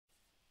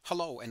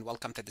Hello and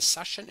welcome to this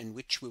session in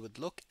which we would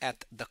look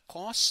at the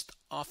cost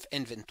of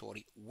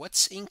inventory.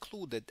 What's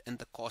included in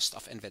the cost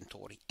of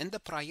inventory? In the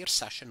prior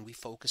session, we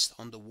focused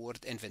on the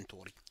word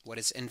inventory. What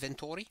is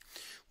inventory?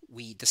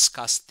 We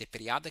discussed the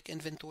periodic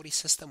inventory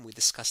system, we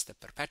discussed the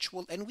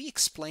perpetual, and we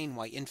explained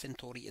why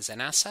inventory is an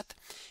asset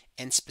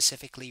and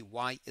specifically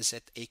why is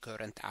it a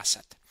current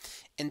asset.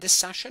 In this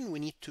session, we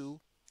need to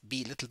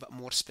be a little bit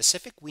more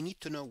specific. We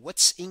need to know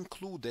what's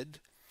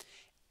included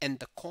and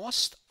the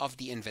cost of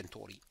the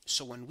inventory.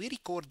 So when we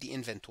record the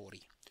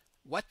inventory,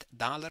 what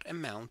dollar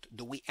amount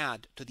do we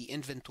add to the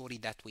inventory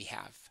that we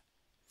have?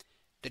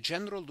 The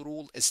general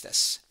rule is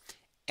this: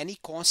 any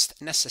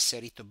cost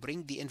necessary to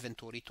bring the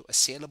inventory to a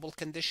saleable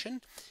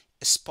condition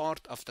is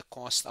part of the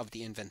cost of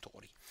the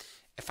inventory.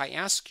 If I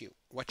ask you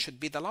what should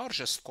be the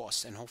largest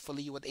cost, and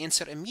hopefully you would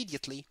answer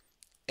immediately,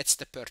 it's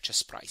the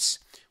purchase price.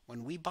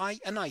 When we buy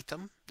an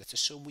item, let's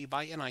assume we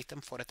buy an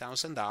item for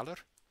 $1,000,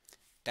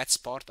 that's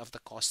part of the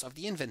cost of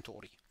the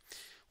inventory.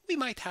 We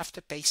might have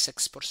to pay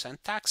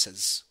 6%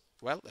 taxes.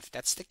 Well, if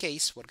that's the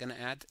case, we're going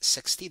to add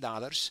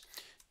 $60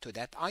 to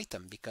that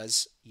item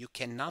because you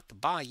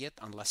cannot buy it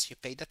unless you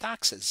pay the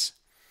taxes.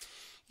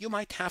 You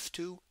might have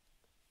to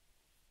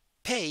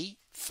pay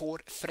for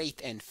freight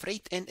in.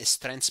 Freight in is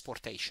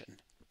transportation.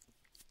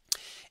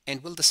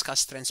 And we'll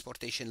discuss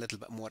transportation a little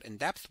bit more in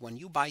depth. When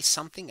you buy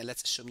something, and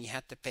let's assume you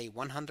had to pay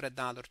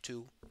 $100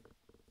 to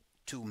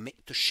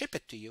ship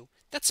it to you,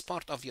 that's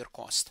part of your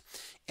cost.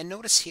 And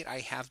notice here I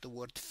have the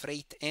word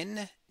freight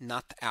in,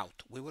 not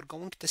out. We were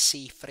going to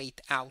see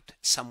freight out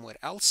somewhere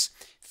else.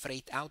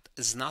 Freight out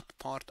is not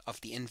part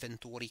of the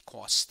inventory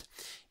cost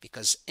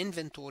because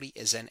inventory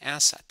is an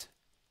asset.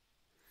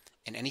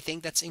 And anything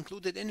that's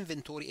included in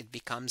inventory, it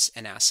becomes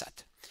an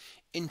asset.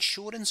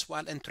 Insurance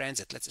while in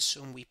transit. Let's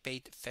assume we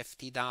paid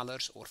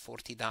 $50 or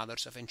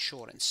 $40 of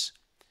insurance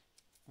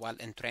while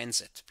in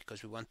transit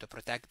because we want to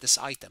protect this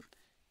item.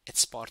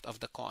 It's part of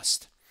the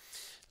cost.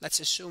 Let's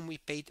assume we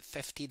paid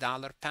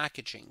 $50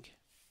 packaging.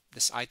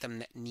 This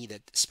item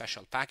needed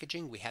special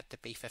packaging. We had to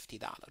pay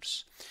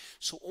 $50.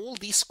 So all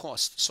these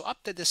costs. So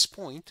up to this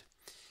point,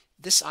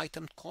 this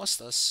item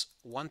cost us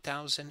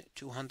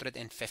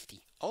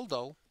 $1,250.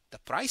 Although the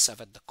price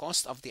of it, the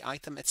cost of the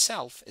item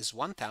itself is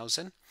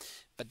 $1,000,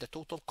 but the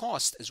total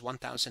cost is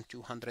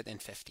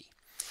 $1,250.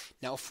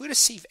 Now, if we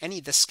receive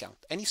any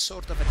discount, any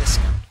sort of a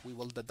discount, we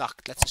will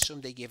deduct. Let's assume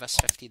they gave us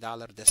 $50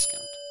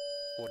 discount.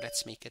 Or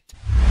let's make it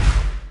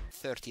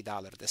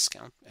 $30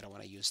 discount. I don't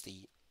want to use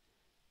the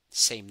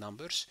same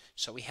numbers.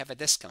 So we have a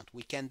discount.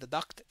 We can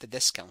deduct the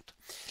discount.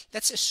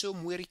 Let's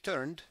assume we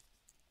returned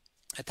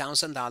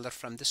 $1,000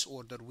 from this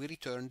order. We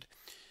returned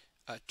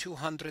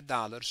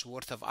 $200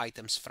 worth of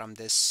items from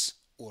this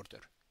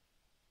order.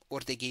 Or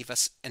they gave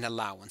us an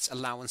allowance.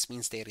 Allowance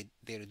means they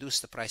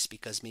reduced the price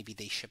because maybe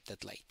they shipped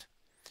it late.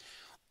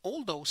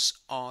 All those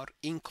are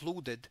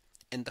included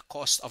in the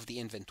cost of the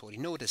inventory.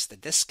 Notice the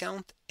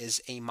discount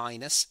is a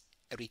minus,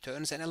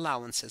 returns and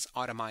allowances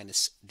are a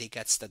minus, they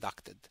get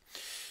deducted.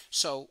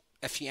 So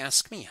if you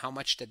ask me how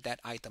much did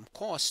that item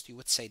cost, you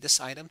would say this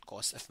item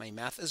cost, if my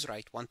math is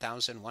right,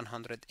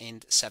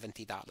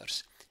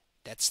 $1,170.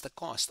 That's the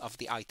cost of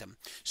the item.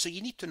 So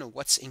you need to know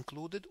what's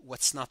included,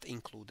 what's not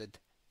included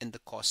in the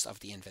cost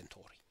of the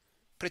inventory.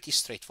 Pretty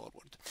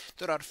straightforward.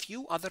 There are a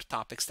few other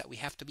topics that we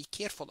have to be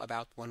careful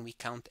about when we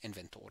count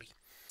inventory.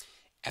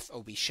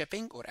 FOB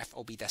shipping or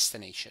FOB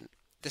destination.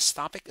 This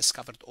topic is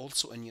covered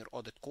also in your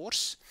audit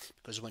course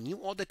because when you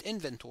audit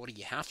inventory,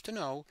 you have to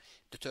know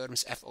the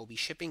terms FOB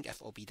shipping,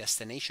 FOB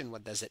destination.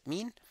 What does it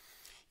mean?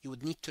 You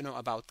would need to know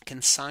about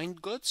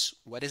consigned goods.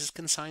 What is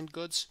consigned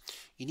goods?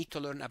 You need to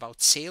learn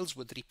about sales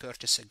with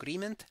repurchase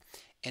agreement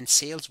and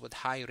sales with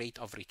high rate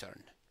of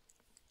return.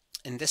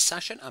 In this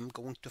session, I'm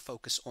going to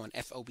focus on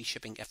FOB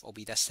shipping,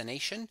 FOB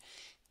destination,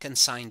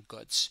 consigned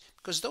goods,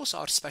 because those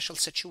are special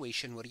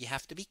situations where you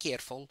have to be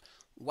careful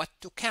what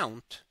to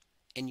count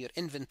in your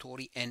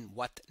inventory and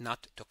what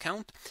not to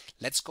count.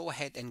 Let's go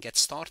ahead and get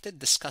started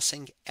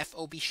discussing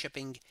FOB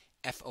shipping,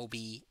 FOB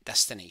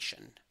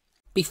destination.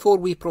 Before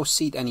we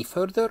proceed any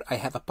further, I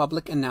have a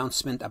public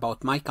announcement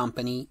about my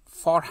company,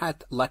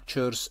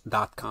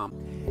 ForhatLectures.com.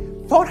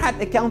 Forhat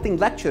Accounting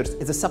Lectures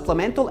is a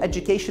supplemental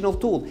educational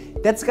tool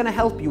that's going to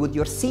help you with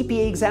your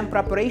CPA exam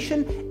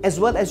preparation as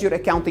well as your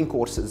accounting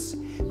courses.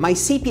 My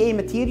CPA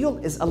material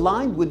is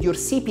aligned with your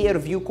CPA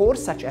review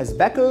course such as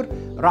Becker,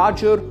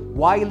 Roger,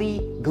 Wiley,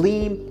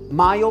 Gleam,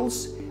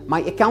 Miles. My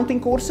accounting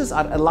courses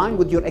are aligned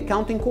with your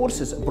accounting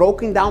courses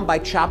broken down by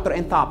chapter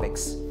and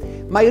topics.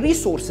 My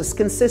resources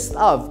consist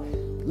of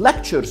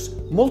lectures,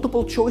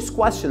 multiple choice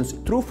questions,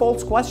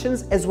 true-false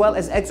questions, as well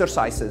as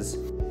exercises.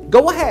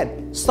 Go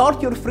ahead,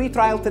 start your free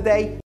trial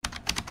today.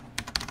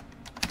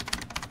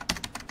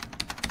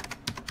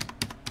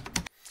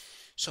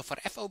 So for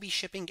FOB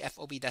shipping,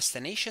 FOB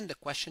destination, the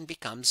question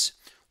becomes,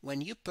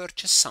 when you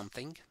purchase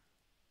something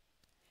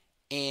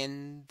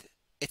and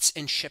it's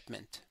in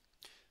shipment,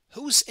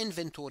 whose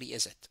inventory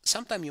is it?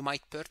 Sometimes you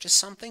might purchase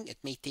something, it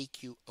may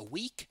take you a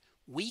week,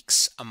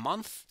 weeks, a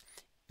month,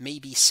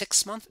 maybe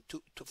 6 months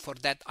for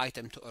that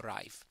item to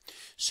arrive.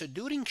 So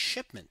during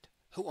shipment,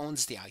 who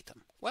owns the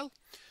item? Well,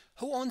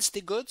 who owns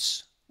the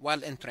goods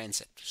while in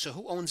transit? So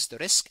who owns the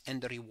risk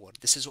and the reward?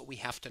 This is what we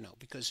have to know,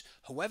 because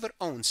whoever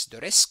owns the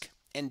risk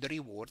and the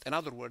reward, in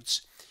other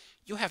words,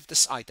 you have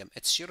this item,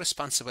 it's your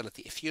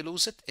responsibility. If you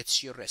lose it,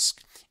 it's your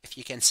risk. If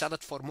you can sell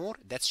it for more,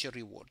 that's your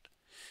reward.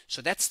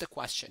 So that's the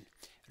question.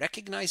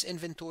 Recognize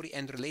inventory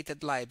and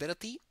related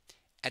liability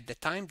at the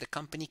time the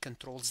company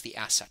controls the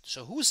asset.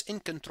 So who's in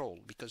control?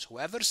 Because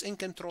whoever's in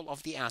control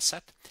of the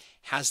asset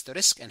has the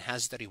risk and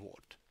has the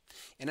reward.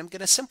 And I'm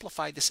going to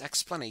simplify this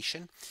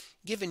explanation,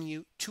 giving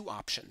you two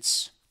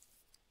options.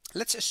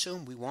 Let's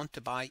assume we want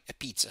to buy a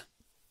pizza.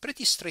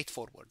 Pretty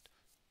straightforward.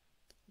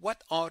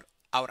 What are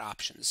our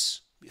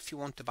options if you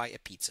want to buy a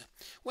pizza?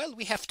 Well,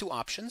 we have two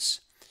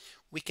options.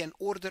 We can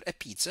order a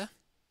pizza,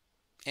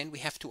 and we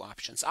have two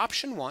options.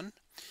 Option one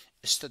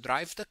is to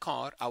drive the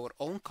car, our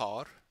own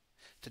car,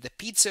 to the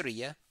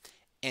pizzeria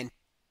and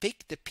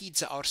pick the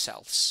pizza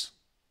ourselves,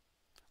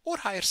 or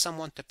hire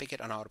someone to pick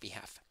it on our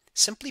behalf.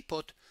 Simply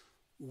put,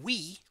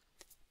 we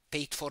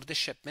paid for the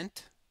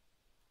shipment,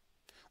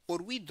 or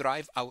we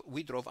drove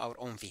our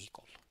own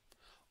vehicle.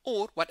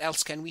 Or what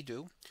else can we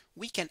do?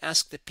 We can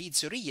ask the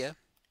pizzeria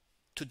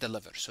to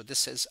deliver. So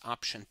this is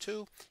option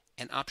two,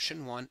 and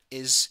option one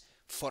is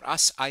for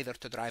us either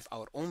to drive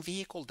our own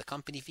vehicle, the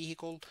company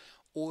vehicle,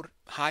 or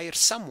hire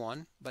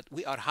someone, but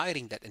we are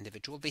hiring that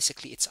individual.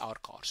 Basically, it's our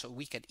car. So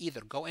we can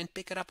either go and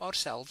pick it up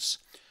ourselves,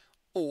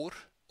 or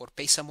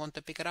pay someone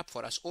to pick it up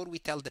for us, or we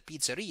tell the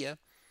pizzeria,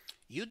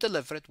 you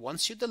deliver it.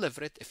 Once you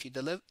deliver it, if you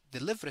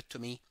deliver it to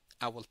me,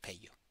 I will pay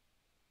you.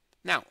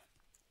 Now,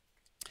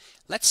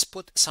 let's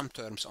put some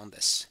terms on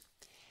this.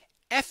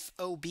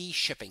 FOB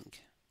shipping.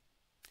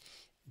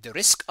 The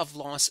risk of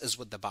loss is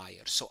with the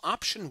buyer. So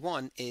option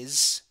one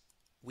is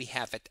we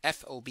have it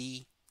FOB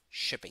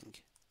shipping.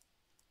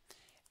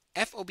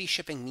 FOB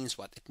shipping means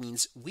what? It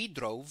means we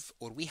drove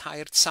or we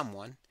hired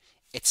someone.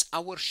 It's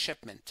our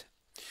shipment.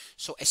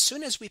 So as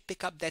soon as we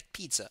pick up that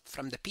pizza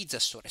from the pizza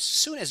store, as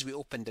soon as we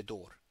open the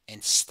door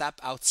and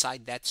step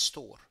outside that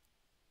store,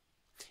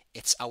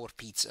 it's our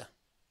pizza.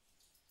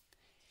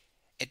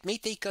 It may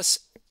take us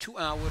 2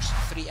 hours,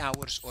 3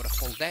 hours, or a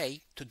full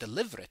day to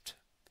deliver it.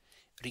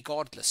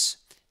 Regardless,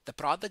 the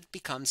product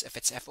becomes, if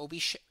it's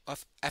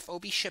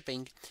FOB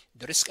shipping,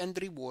 the risk and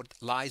reward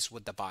lies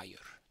with the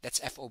buyer. That's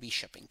FOB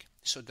shipping.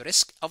 So the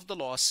risk of the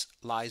loss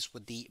lies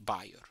with the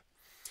buyer.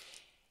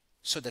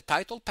 So the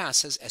title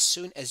passes as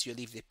soon as you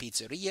leave the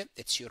pizzeria.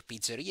 It's your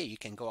pizzeria. You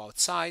can go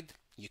outside.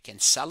 You can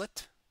sell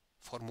it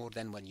for more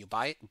than when you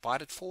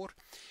bought it for.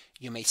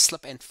 You may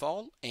slip and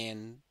fall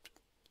and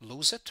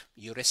lose it.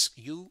 You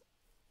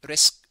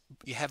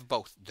have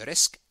both the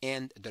risk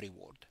and the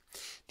reward.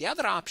 The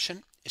other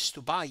option is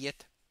to buy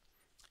it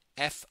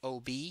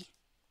FOB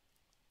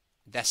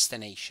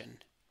Destination.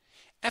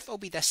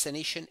 FOB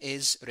Destination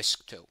is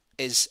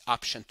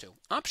option two.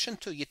 Option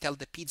two, you tell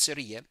the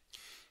pizzeria,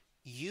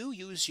 you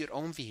use your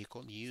own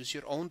vehicle, you use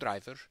your own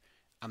driver.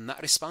 I'm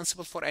not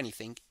responsible for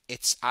anything.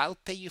 I'll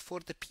pay you for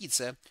the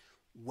pizza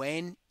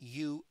when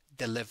you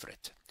deliver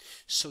it.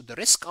 So the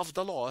risk of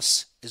the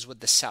loss is with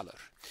the seller.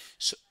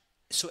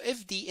 So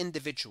if the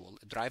individual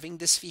driving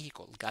this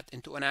vehicle got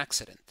into an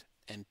accident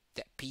and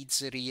the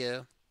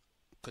pizzeria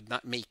could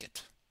not make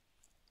it,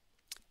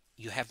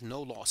 you have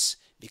no loss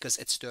because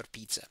it's their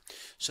pizza.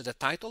 So the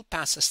title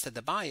passes to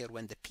the buyer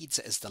when the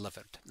pizza is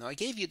delivered. Now I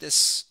gave you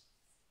this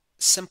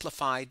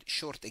simplified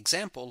short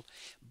example,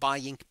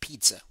 buying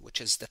pizza, which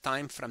is the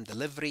time from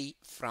delivery,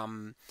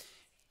 from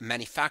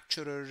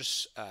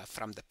manufacturers,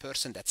 from the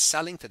person that's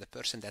selling to the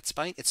person that's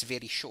buying. It's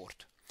very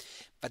short.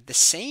 But the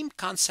same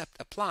concept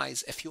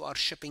applies if you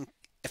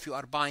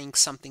are buying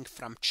something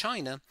from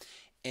China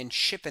and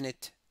shipping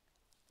it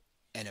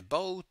in a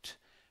boat,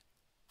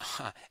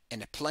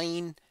 in a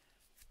plane.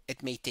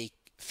 It may take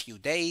a few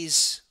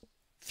days,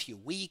 few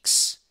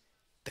weeks.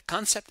 The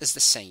concept is the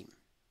same.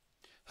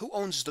 Who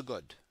owns the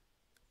good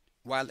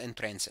while in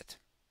transit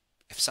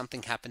if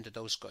something happened to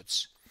those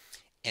goods?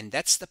 And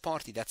that's the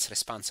party that's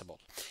responsible.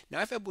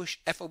 Now,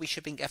 FOB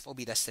shipping,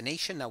 FOB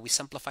destination. Now we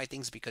simplify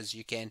things because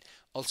you can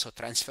also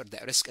transfer the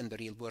risk and the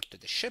real world to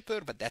the shipper.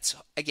 But that's,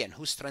 again,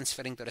 who's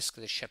transferring the risk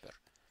to the shipper?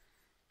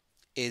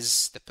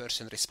 Is the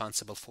person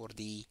responsible for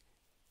the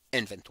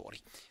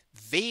inventory.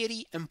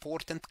 Very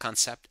important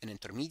concept in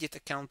intermediate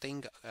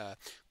accounting,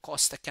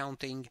 cost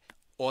accounting,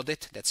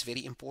 audit. That's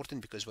very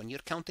important because when you're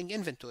counting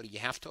inventory, you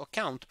have to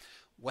account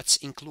what's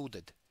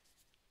included.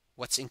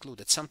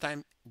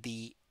 Sometimes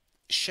the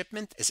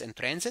shipment is in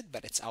transit,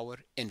 but it's our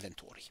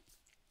inventory.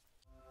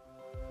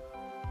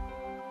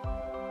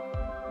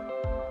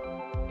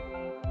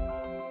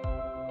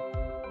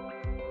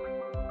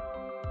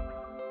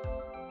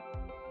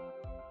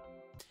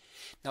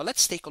 Now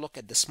let's take a look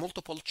at this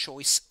multiple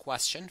choice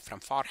question from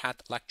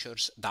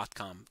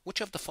farhatlectures.com.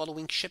 Which of the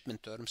following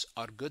shipment terms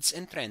are goods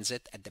in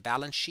transit at the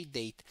balance sheet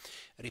date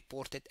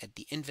reported at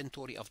the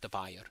inventory of the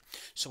buyer?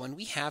 So when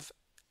we have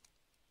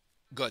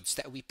goods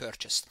that we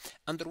purchased.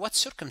 Under what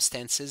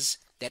circumstances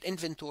that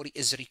inventory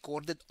is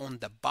recorded on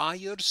the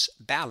buyer's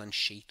balance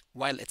sheet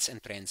while it's in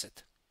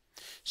transit?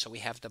 So we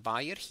have the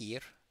buyer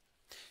here,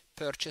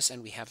 purchase,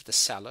 and we have the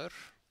seller.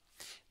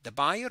 The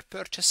buyer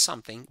purchased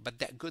something, but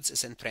that goods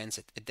is in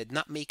transit. It did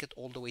not make it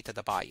all the way to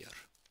the buyer.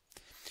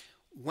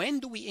 When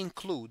do we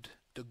include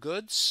the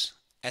goods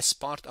as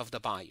part of the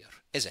buyer?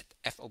 Is it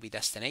FOB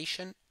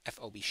Destination,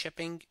 FOB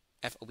Shipping,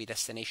 FOB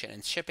Destination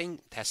and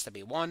Shipping? It has to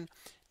be one,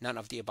 none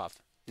of the above.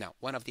 Now,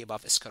 one of the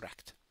above is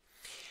correct.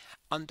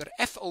 Under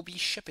FOB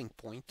Shipping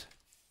Point,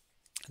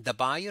 the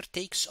buyer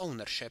takes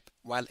ownership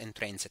while in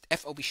transit.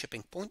 FOB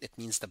Shipping Point, it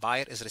means the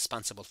buyer is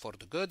responsible for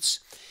the goods.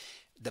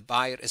 The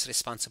buyer is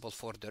responsible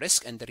for the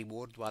risk and the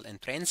reward while in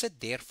transit.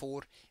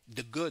 Therefore,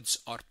 the goods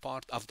are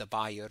part of the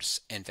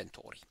buyer's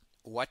inventory.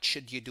 What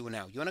should you do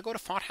now? You want to go to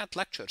Farhat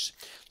Lectures.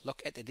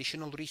 Look at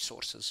additional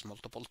resources,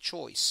 multiple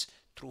choice,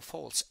 true,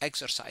 false,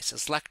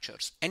 exercises,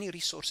 lectures, any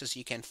resources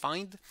you can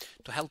find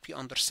to help you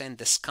understand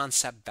this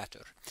concept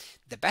better.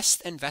 The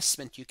best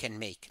investment you can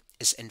make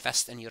is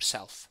invest in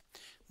yourself.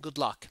 Good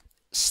luck,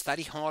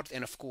 study hard,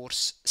 and of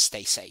course,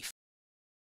 stay safe.